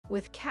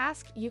With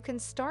Cask, you can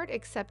start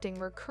accepting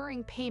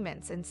recurring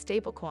payments in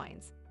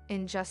stablecoins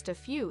in just a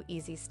few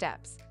easy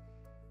steps.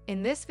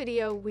 In this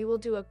video, we will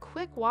do a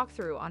quick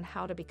walkthrough on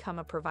how to become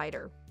a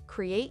provider,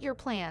 create your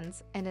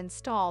plans, and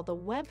install the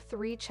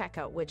web3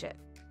 checkout widget.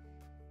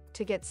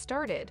 To get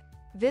started,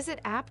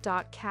 visit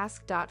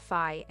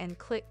app.cask.fi and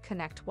click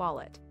Connect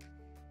Wallet.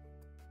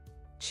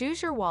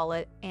 Choose your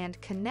wallet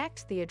and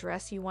connect the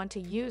address you want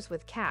to use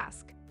with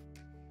Cask.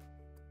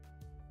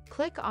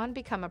 Click on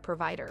Become a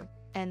Provider,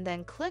 and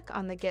then click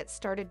on the Get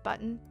Started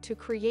button to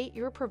create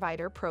your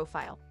provider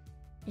profile.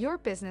 Your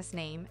business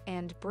name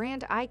and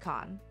brand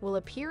icon will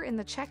appear in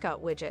the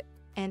checkout widget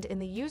and in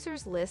the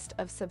user's list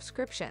of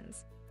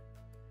subscriptions.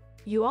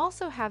 You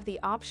also have the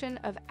option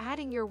of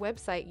adding your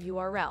website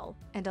URL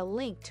and a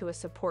link to a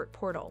support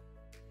portal.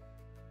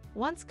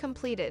 Once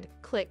completed,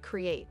 click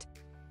Create.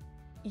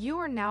 You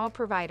are now a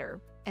provider,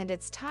 and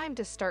it's time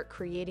to start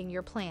creating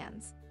your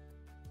plans.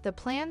 The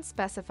plan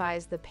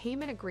specifies the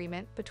payment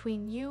agreement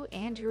between you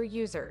and your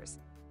users.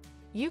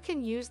 You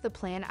can use the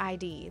plan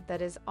ID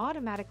that is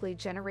automatically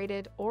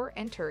generated or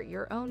enter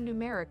your own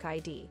numeric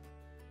ID.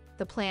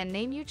 The plan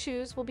name you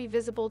choose will be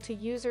visible to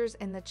users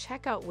in the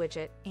checkout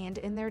widget and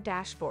in their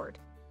dashboard.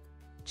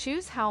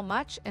 Choose how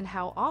much and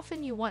how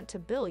often you want to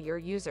bill your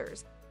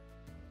users.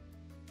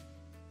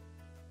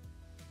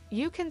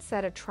 You can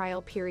set a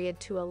trial period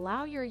to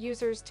allow your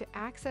users to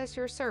access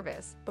your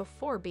service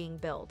before being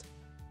billed.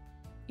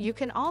 You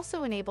can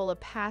also enable a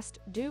past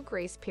due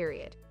grace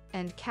period,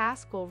 and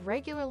Cask will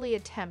regularly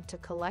attempt to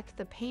collect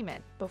the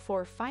payment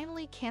before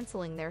finally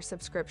canceling their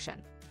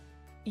subscription.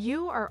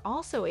 You are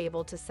also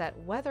able to set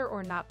whether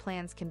or not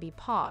plans can be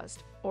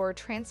paused or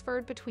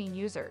transferred between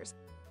users.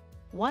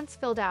 Once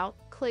filled out,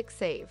 click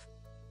Save.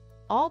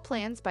 All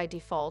plans by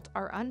default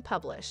are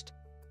unpublished.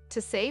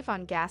 To save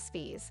on gas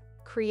fees,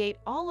 create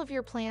all of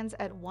your plans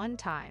at one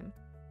time.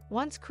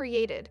 Once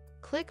created,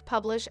 click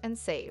Publish and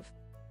Save.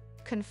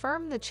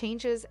 Confirm the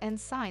changes and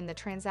sign the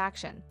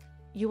transaction.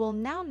 You will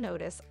now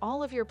notice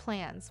all of your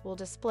plans will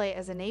display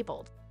as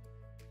enabled.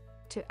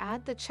 To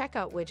add the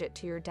checkout widget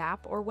to your dApp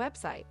or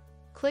website,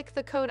 click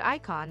the code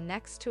icon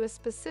next to a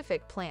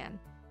specific plan.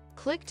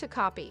 Click to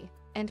copy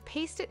and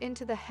paste it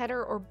into the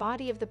header or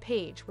body of the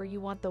page where you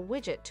want the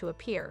widget to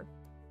appear.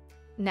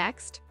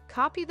 Next,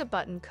 copy the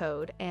button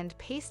code and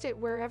paste it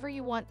wherever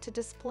you want to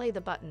display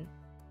the button.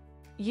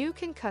 You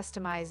can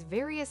customize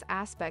various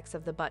aspects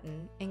of the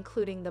button,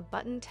 including the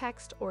button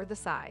text or the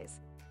size.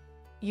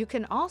 You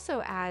can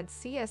also add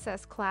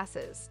CSS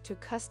classes to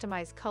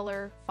customize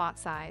color, font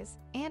size,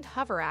 and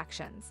hover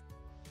actions.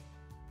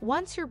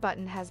 Once your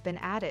button has been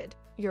added,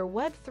 your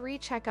Web3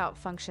 checkout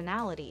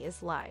functionality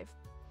is live.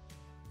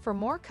 For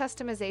more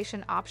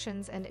customization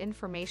options and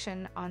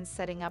information on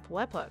setting up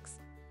webhooks,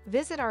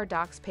 visit our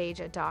docs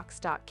page at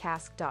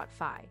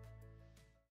docs.cask.fi.